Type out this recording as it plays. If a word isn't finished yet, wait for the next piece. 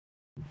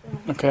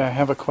Okay, I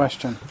have a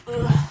question.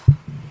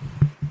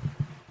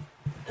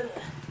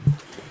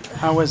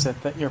 How is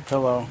it that your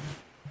pillow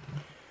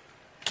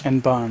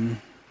and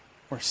bun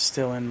were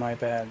still in my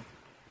bed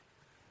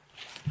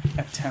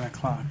at 10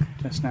 o'clock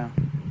just now?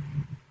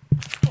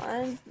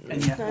 What?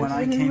 And yet when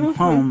I came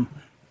home,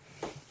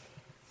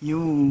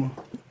 you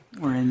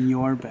were in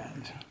your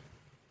bed.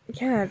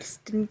 Yeah, I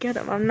just didn't get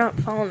him. I'm not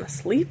falling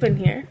asleep in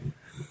here.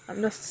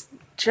 I'm just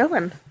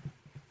chilling.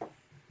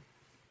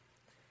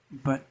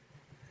 But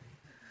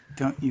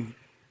don't you...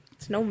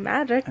 It's no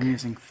magic. I'm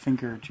using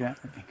finger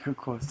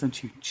quotes.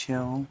 Don't you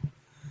chill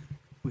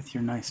with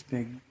your nice,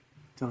 big,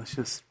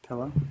 delicious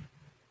pillow?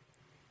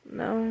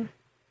 No.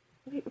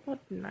 What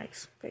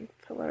nice big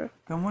pillow?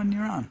 The one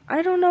you're on.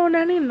 I don't own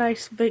any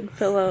nice big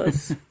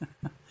pillows.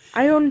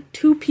 I own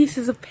 2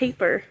 pieces of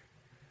paper.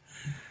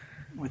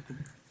 With the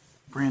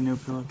brand new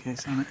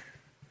pillowcase on it.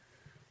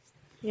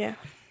 Yeah.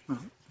 Well,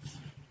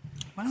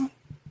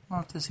 we'll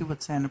have to see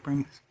what Santa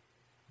brings.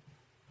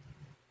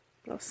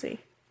 We'll see.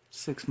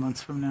 6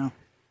 months from now.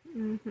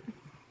 Mm-hmm.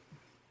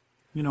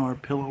 You know our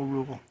pillow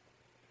rule.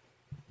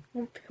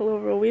 No pillow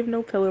rule. We have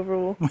no pillow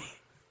rule.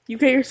 You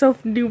get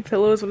yourself new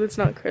pillows when it's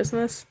not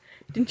Christmas.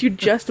 Didn't you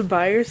just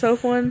buy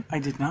yourself one? I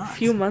did not. A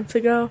few months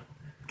ago?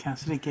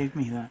 Cassidy gave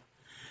me that.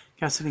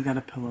 Cassidy got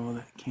a pillow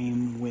that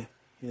came with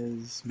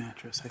his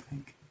mattress, I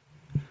think.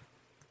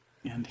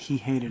 And he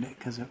hated it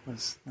because it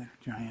was like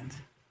giant. Is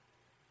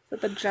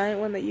that the giant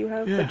one that you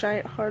have? Yeah. The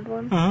giant hard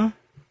one? Uh-huh.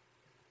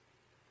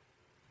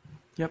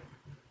 Yep.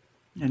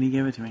 And he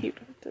gave it to me. You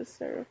don't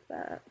deserve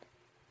that.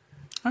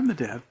 I'm the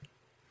dad.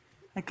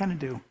 I kind of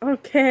do.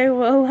 Okay,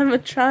 well, I'm a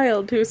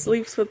child who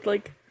sleeps with,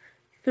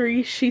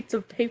 3 sheets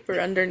of paper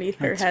underneath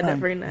her That's head fine.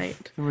 every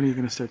night. So what are you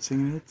going to start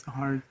singing? It's a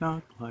hard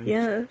knock life.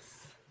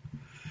 Yes.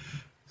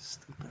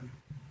 Stupid.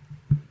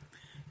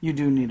 You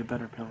do need a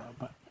better pillow,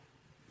 but...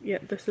 Yeah,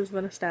 this has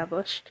been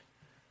established.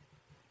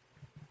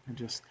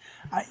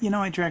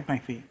 I dragged my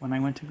feet. When I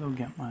went to go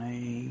get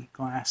my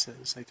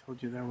glasses, I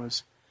told you there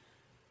was...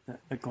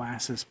 The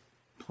glasses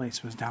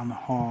place was down the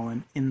hall,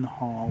 and in the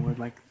hall were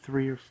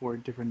 3 or 4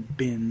 different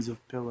bins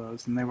of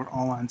pillows, and they were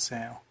all on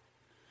sale.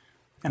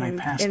 And I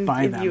passed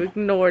by them. And you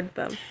ignored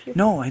them.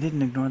 No, I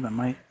didn't ignore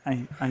them.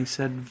 I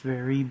said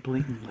very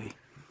blatantly,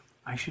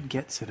 I should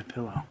get Sid a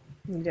pillow.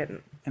 You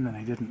didn't. And then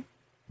I didn't.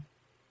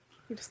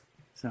 You just...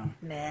 So.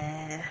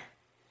 Nah.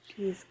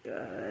 She's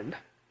good.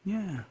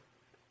 Yeah.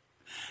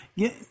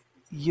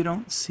 You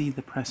don't see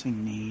the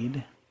pressing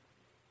need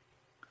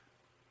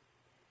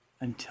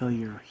until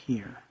you're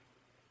here.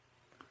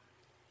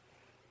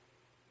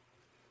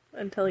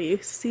 Until you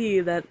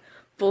see that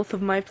both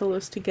of my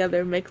pillows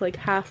together make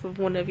half of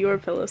one of your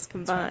pillows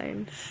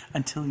combined.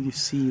 Until you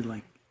see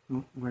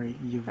where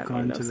you've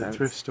gone to the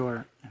thrift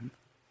store and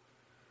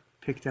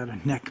picked out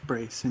a neck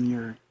brace and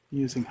you're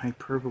using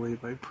hyperbole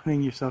by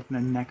putting yourself in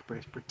a neck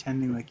brace,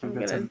 pretending like you've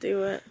got some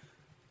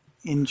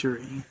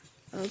injury.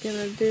 I'm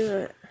gonna do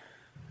it.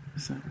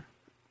 So,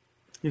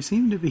 you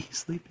seem to be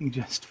sleeping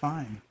just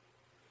fine.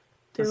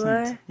 Do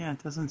I? Yeah,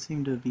 it doesn't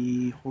seem to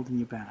be holding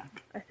you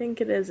back. I think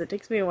it is. It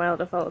takes me a while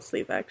to fall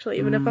asleep, actually.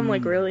 Even if I'm,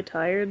 really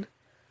tired.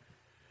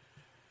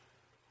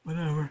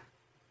 Whatever.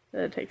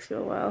 It takes you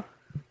a while.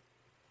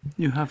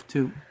 You have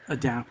to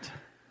adapt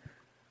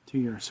to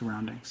your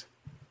surroundings.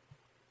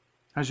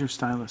 How's your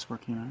stylist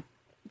working on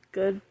it?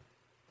 Good.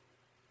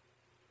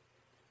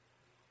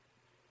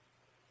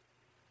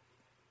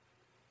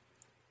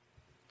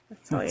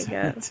 That's all you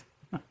get.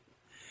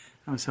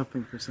 I was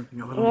hoping for something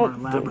a little more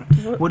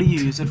elaborate. What do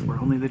you use it for?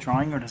 Only the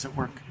drawing, or does it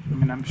work? I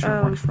mean, I'm sure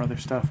it works for other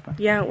stuff, but...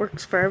 Yeah, it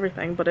works for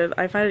everything, but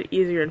I find it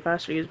easier and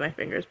faster to use my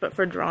fingers. But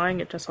for drawing,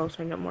 it just helps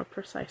me get more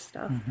precise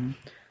stuff. Mm-hmm.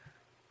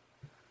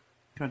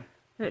 Good.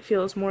 And it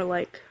feels more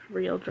like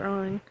real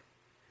drawing.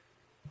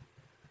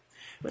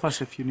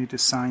 Plus, if you need to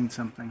sign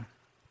something.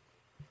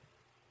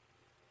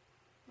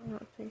 I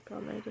don't think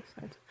I'll need to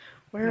sign.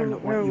 Where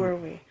were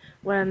we?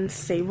 When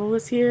Sable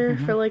was here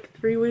for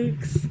 3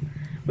 weeks,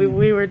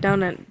 we were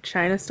down at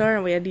China Star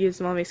and we had to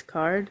use Mommy's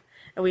card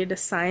and we had to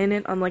sign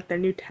it on their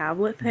new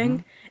tablet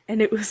thing,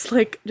 and it was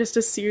just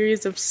a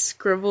series of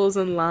scribbles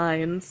and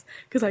lines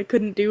because I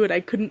couldn't do it. I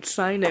couldn't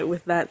sign it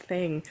with that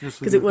thing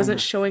because it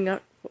wasn't showing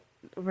up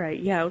right.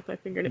 Yeah, with my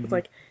finger, and it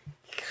was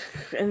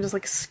and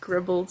just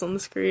scribbles on the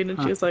screen,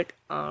 and she was like,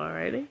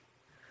 "Alrighty."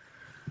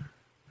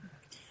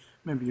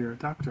 Maybe you're a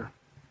doctor.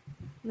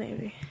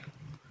 Maybe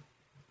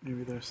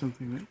there's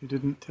something that you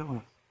didn't tell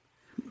us.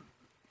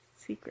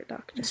 Secret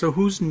doctor. So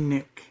who's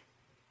Nick?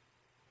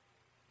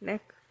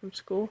 Nick from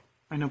school.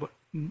 I know, but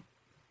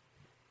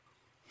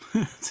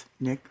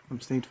Nick from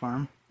State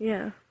Farm.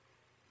 Yeah.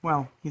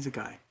 Well, he's a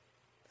guy.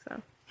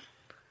 So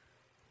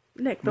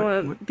Nick,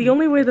 the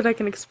only way that I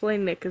can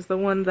explain Nick is the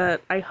one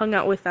that I hung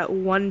out with that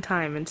one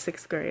time in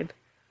 6th grade.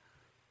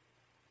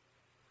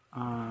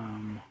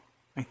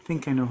 I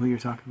think I know who you're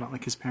talking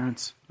about. His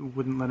parents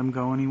wouldn't let him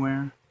go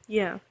anywhere?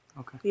 Yeah.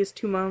 Okay. He has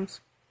 2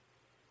 moms.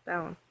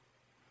 That one.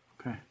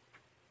 Okay.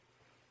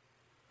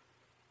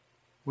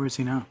 Where is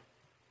he now?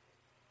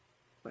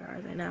 Where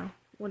are they now?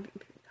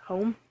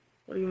 Home?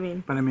 What do you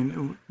mean? But I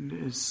mean,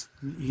 is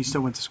he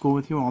still went to school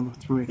with you all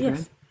through 8th grade?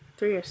 Yes,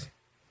 3 years.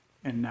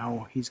 And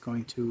now he's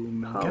going to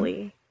Millikan?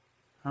 Poly.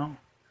 Oh.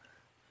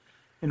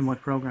 In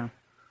what program?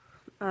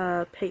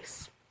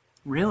 PACE.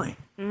 Really?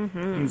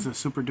 Mm-hmm. He's a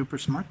super duper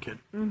smart kid.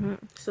 Mm-hmm.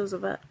 So's a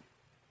vet.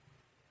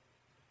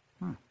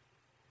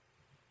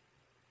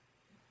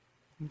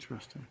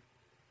 Interesting.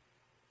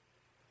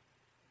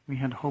 We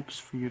had hopes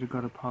for you to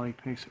go to Poly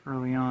PACE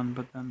early on,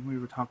 but then we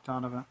were talked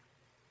out of it.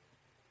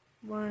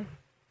 Why?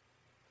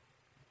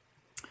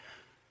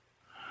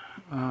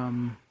 A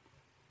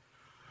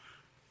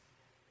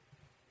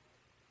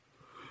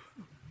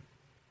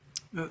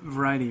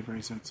variety of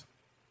reasons.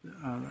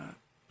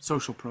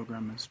 Social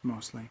program is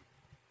mostly.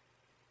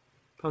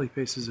 Poly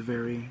PACE is a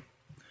very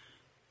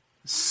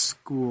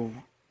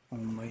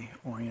school-only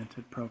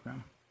oriented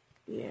program.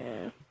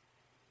 Yeah.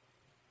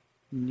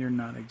 You're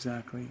not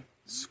exactly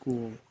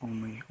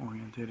school-only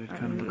oriented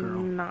kind of a girl.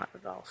 Not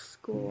at all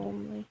school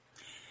only.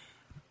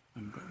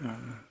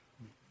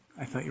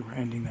 I thought you were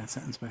ending that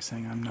sentence by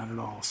saying, I'm not at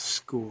all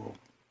school.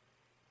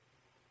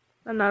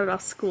 I'm not at all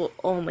school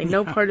only.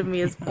 No part of me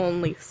is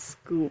only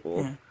school.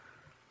 Yeah.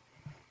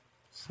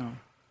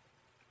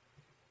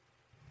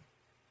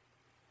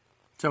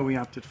 So we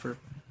opted for a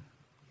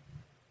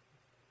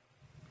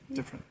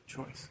different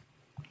choice.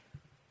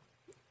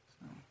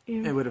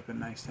 Yeah. It would have been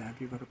nice to have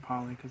you go to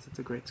Poly because it's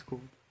a great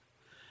school.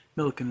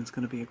 Millikan is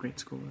going to be a great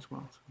school as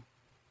well. So I'm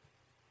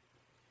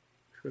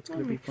sure it's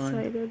going to be fun. I'm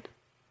excited.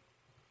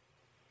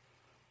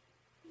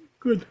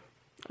 Good.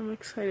 I'm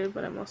excited,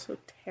 but I'm also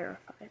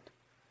terrified.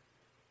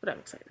 But I'm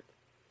excited.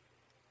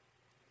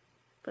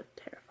 But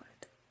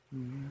terrified.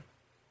 Mm-hmm.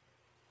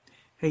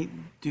 Hey,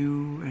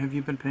 have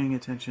you been paying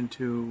attention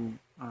to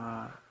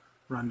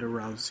Ronda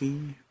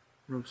Rousey?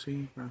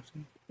 Rousey?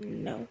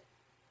 No.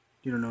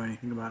 You don't know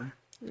anything about her?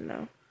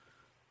 No.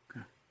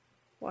 Okay.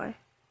 Why?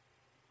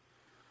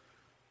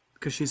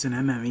 Because she's an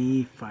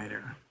MMA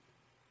fighter.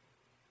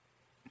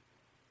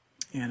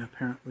 And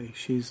apparently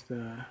she's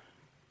the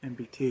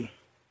MBT.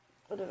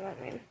 What does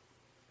that mean?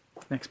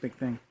 Next big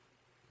thing.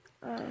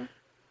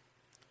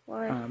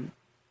 Why?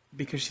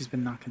 Because she's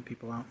been knocking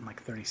people out in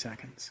like 30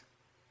 seconds.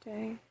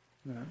 Dang.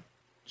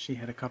 She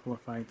had a couple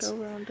of fights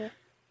Go around it.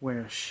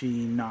 where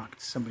she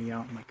knocked somebody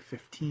out in like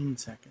 15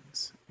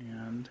 seconds.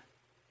 And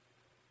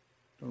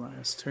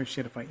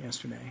she had a fight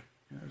yesterday.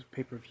 It was a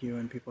pay-per-view,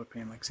 and people are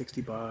paying like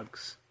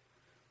 $60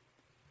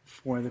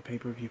 for the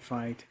pay-per-view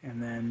fight,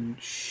 and then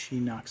she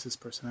knocks this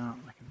person out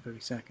like in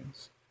 30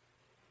 seconds.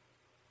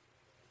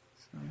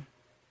 So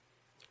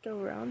Go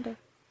around it.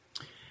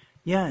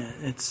 yeah,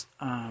 it's.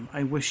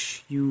 I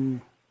wish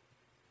you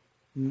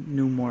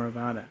knew more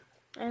about it.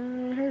 I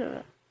never heard of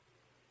it.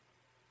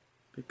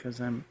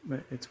 Because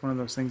it's one of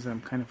those things that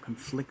I'm kind of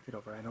conflicted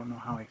over. I don't know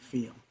how I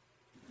feel.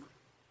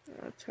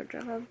 That's her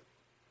job.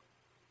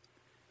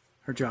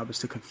 Her job is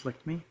to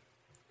conflict me?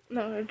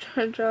 No,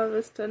 her job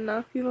is to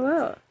knock people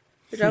out.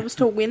 Her job is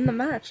to win the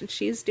match, and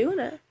she's doing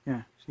it.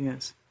 Yeah, she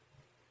is.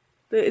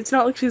 It's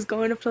not like she's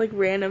going up to like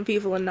random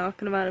people and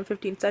knocking them out in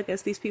 15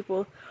 seconds. These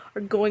people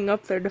are going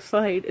up there to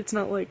fight. It's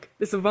not like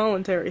it's a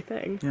voluntary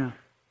thing. Yeah.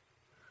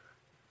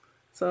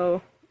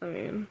 So, I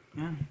mean...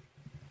 Yeah.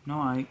 No,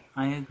 I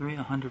agree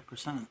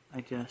 100%.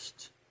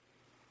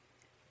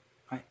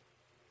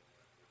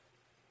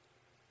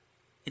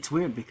 It's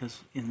weird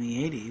because in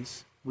the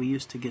 80s, we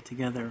used to get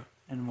together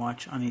and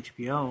watch on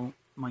HBO.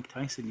 Mike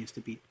Tyson used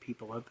to beat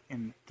people up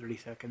in 30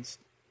 seconds.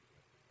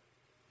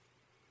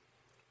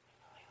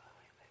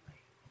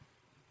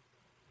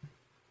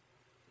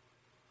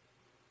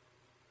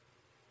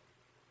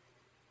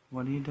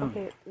 What are you doing?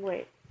 Okay,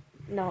 wait.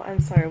 No, I'm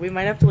sorry. We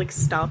might have to like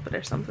stop it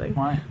or something.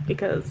 Why?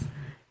 Because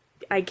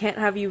I can't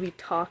have you be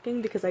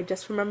talking because I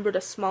just remembered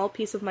a small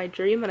piece of my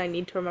dream and I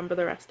need to remember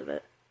the rest of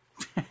it.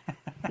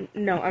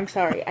 No, I'm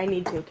sorry. I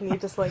need to. Can we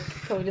just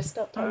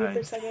stop talking for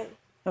a second?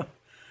 Oh,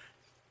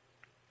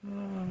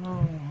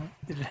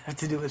 did it have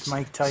to do with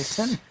Mike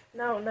Tyson?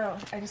 No.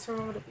 I just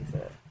remembered a piece of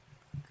it.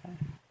 Okay.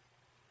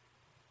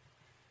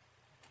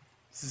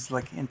 This is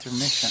like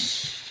intermission.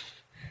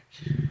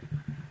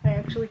 I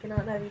actually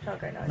cannot have you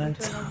talk right now. I need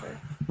to remember.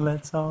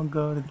 Let's all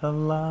go to the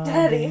lobby.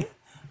 Daddy!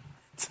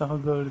 Let's all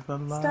go to the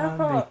lobby.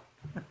 Stop!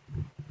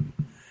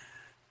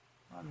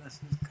 Well, this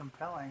is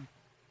compelling.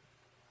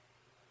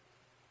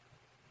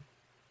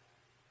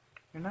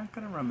 You're not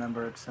going to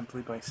remember it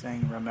simply by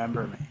saying,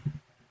 remember me.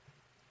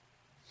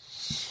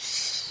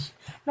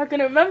 I'm not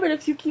going to remember it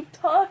if you keep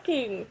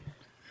talking.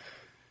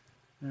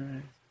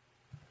 Alright.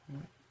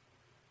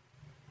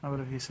 How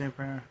about if you say a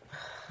prayer?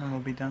 And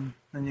we'll be done.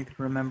 Then you can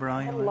remember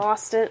all you I want.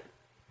 lost it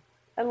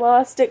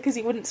because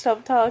you wouldn't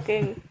stop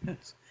talking.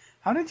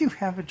 How did you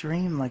have a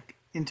dream, like,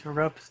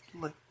 interrupt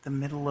like the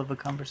middle of a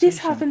conversation? This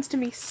happens to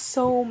me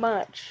so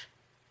much.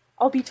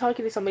 I'll be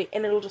talking to somebody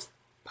and it'll just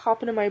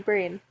pop into my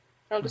brain.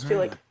 And I'll just feel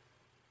like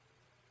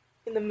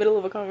in the middle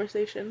of a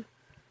conversation.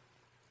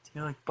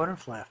 You're like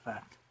butterfly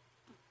effect.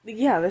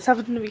 Yeah, this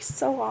happens to me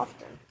so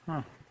often.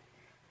 Huh.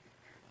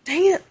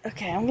 Dang it!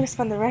 Okay, I'm gonna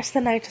spend the rest of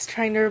the night just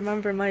trying to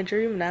remember my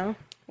dream now.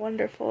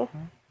 Wonderful.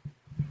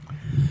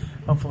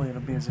 Hopefully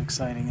it'll be as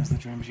exciting as the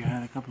dreams you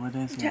had a couple of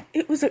days ago. Yeah,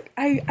 it was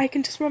I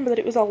can just remember that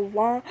it was a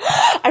long...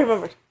 I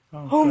remembered.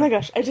 Oh my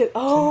gosh, I did.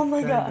 Oh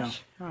my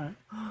gosh. Alright.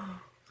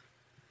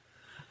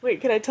 Wait,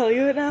 can I tell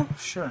you it now?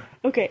 Sure.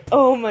 Okay,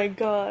 oh my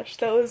gosh,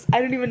 that was...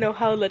 I don't even know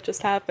how that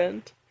just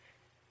happened.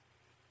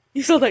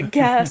 You saw that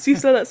gasp, you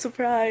saw that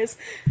surprise.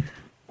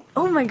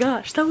 Oh my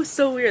gosh, that was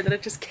so weird that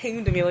it just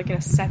came to me like in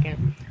a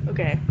second.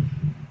 Okay.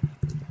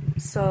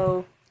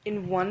 So,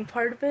 in one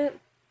part of it,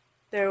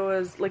 there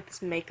was like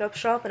this makeup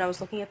shop, and I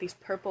was looking at these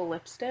purple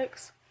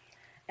lipsticks,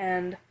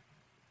 and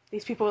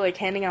these people were like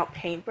handing out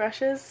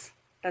paintbrushes.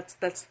 That's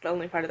the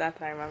only part of that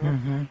I remember.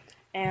 Mm-hmm.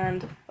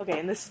 And okay,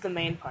 and this is the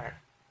main part.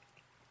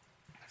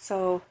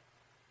 So,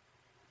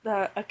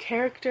 a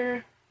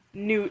character,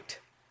 Newt,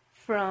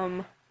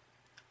 from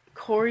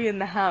Cory in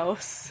the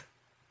House.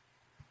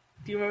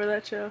 Do you remember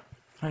that show?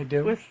 I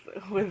do.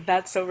 With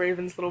That's So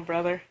Raven's little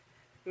brother.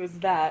 It was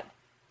that.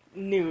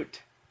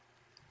 Newt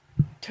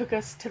took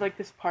us to like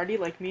this party,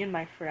 like me and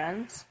my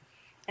friends,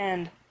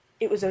 and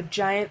it was a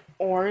giant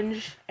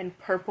orange and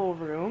purple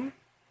room,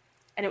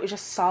 and it was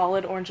just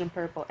solid orange and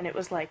purple, and it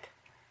was like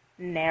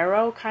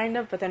narrow kind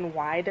of, but then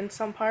wide in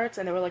some parts,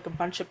 and there were like a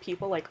bunch of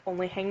people like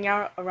only hanging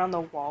out around the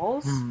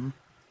walls. Mm-hmm.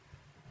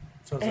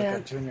 So it was like a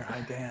junior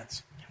high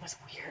dance. It was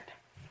weird.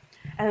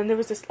 And then there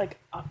was this like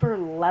upper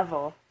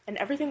level, and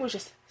everything was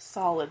just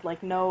solid,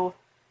 like no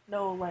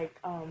like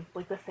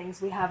the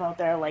things we have out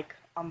there like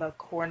on the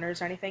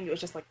corners or anything. It was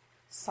just like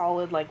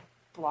solid, like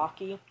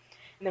blocky. And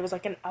there was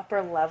like an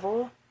upper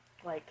level,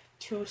 like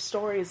 2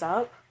 stories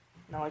up,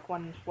 no, like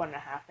one and a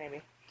half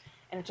maybe.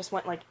 And it just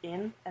went like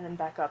in and then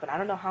back up. And I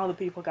don't know how the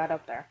people got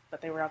up there,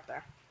 but they were up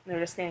there. And they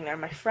were just standing there.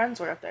 My friends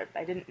were up there, but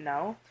I didn't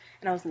know.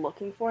 And I was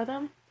looking for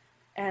them.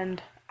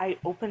 And I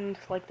opened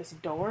like this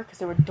door, because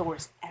there were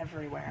doors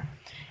everywhere.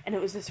 And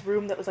it was this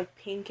room that was like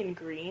pink and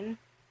green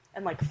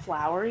and like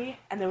flowery.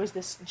 And there was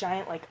this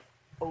giant like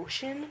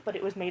ocean, but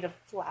it was made of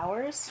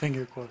flowers.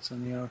 Finger quotes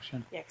in the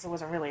ocean. Yeah, because it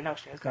wasn't really an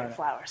ocean, it was made of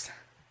flowers.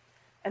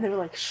 And they were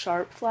like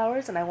sharp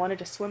flowers, and I wanted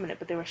to swim in it,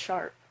 but they were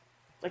sharp.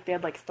 Like they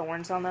had like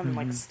thorns on them, and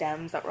like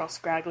stems that were all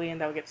scraggly,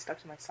 and that would get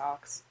stuck to my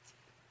socks.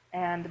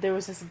 And there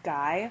was this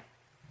guy,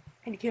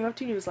 and he came up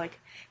to me and he was like,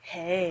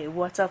 "Hey,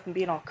 what's up?" and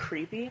being all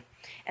creepy.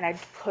 And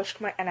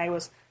I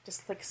was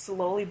just like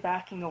slowly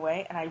backing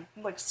away, and I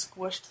like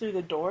squished through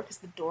the door, because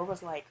the door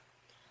was like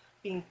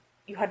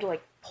you had to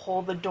like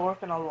pull the door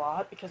open a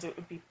lot, because it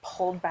would be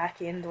pulled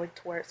back in to like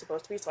to where it's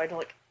supposed to be. So I had to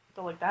like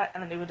go like that,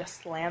 and then it would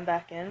just slam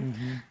back in.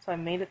 Mm-hmm. So I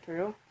made it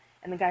through,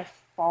 and the guy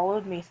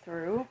followed me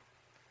through,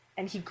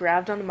 and he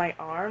grabbed onto my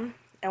arm,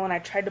 and when I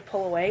tried to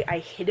pull away, I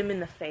hit him in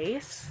the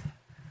face,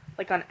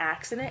 like on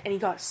accident, and he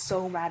got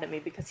so mad at me,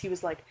 because he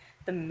was like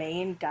the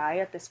main guy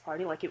at this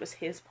party, like it was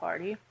his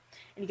party,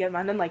 and he got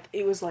mad, and like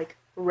it was like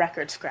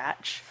record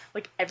scratch,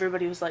 like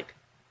everybody was like,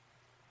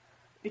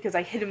 because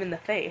I hit him in the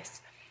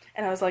face.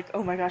 And I was like,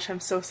 oh my gosh,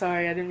 I'm so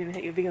sorry, I didn't mean to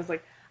hit you, because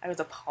like I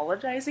was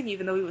apologizing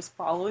even though he was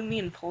following me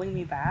and pulling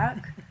me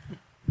back.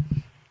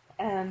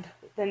 And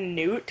then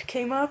Newt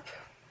came up,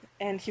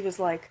 and he was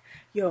like,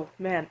 yo,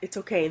 man, it's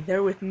okay,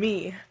 they're with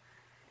me.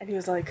 And he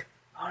was like,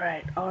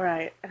 alright.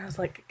 And I was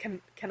like,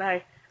 can I?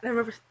 And I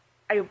remember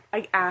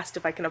I asked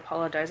if I can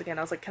apologize again.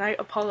 I was like, can I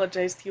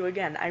apologize to you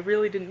again? I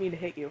really didn't mean to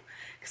hit you.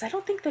 Because I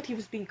don't think that he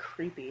was being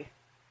creepy.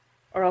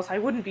 Or else I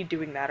wouldn't be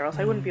doing that, or else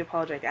I wouldn't be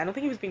apologizing. I don't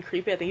think he was being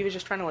creepy. I think he was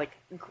just trying to, like,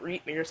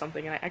 greet me or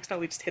something, and I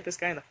accidentally just hit this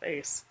guy in the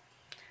face.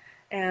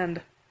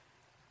 And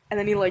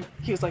then he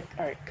was like,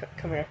 alright,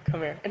 come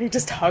here. And he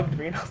just hugged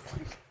me, and I was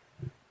like...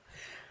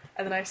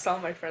 And then I saw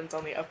my friends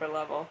on the upper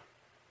level.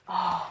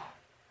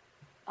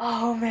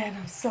 Oh man,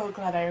 I'm so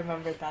glad I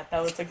remembered that.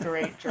 That was a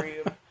great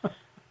dream.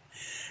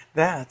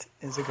 That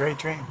is a great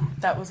dream.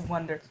 That was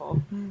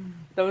wonderful.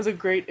 That was a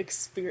great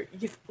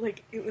experience.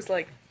 Like, it was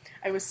like...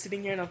 I was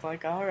sitting here and I was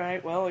like,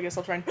 alright, well, I guess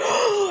I'll try and...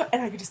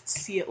 and I could just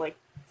see it, like,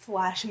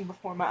 flashing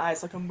before my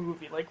eyes like a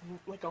movie,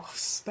 like all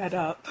sped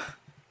up.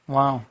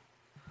 Wow.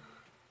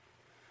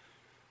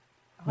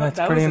 That's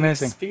that pretty was an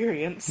amazing.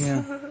 Experience.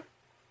 Yeah.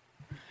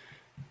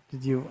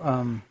 Did you,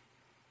 do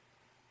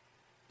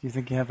you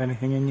think you have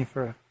anything in you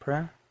for a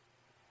prayer?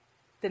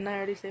 Didn't I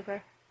already say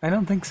prayer? I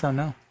don't think so,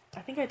 no. I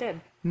think I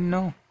did.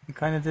 No, you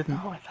kind of didn't.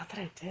 Oh, I thought that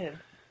I did.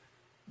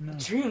 No.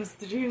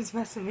 The dreams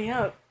messing me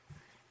up.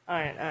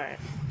 Alright.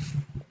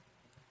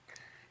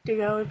 Dear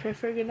God, we pray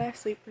for a good night's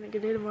sleep and a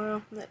good day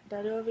tomorrow. That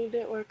Daddy will have a good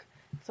day at work.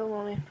 So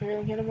lonely. Pray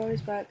and get him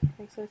always back.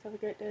 Thanks, let's have a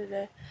great day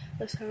today.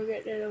 Let's have a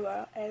great day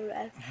tomorrow.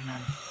 Amen.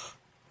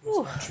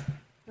 Whew.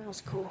 That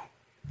was cool.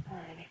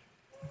 Alrighty.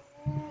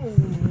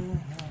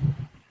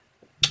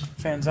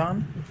 Fans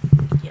on?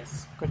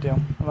 Yes. Good deal.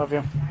 I love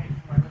you.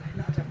 Why would I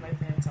not have my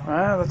fans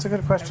on? That's a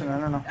good question. I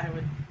don't know. I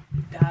would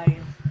die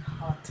of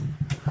hot.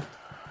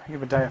 You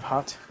would die of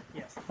hot?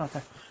 Yes.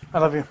 Okay. I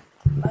love you.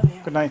 Love you.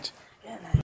 Good night.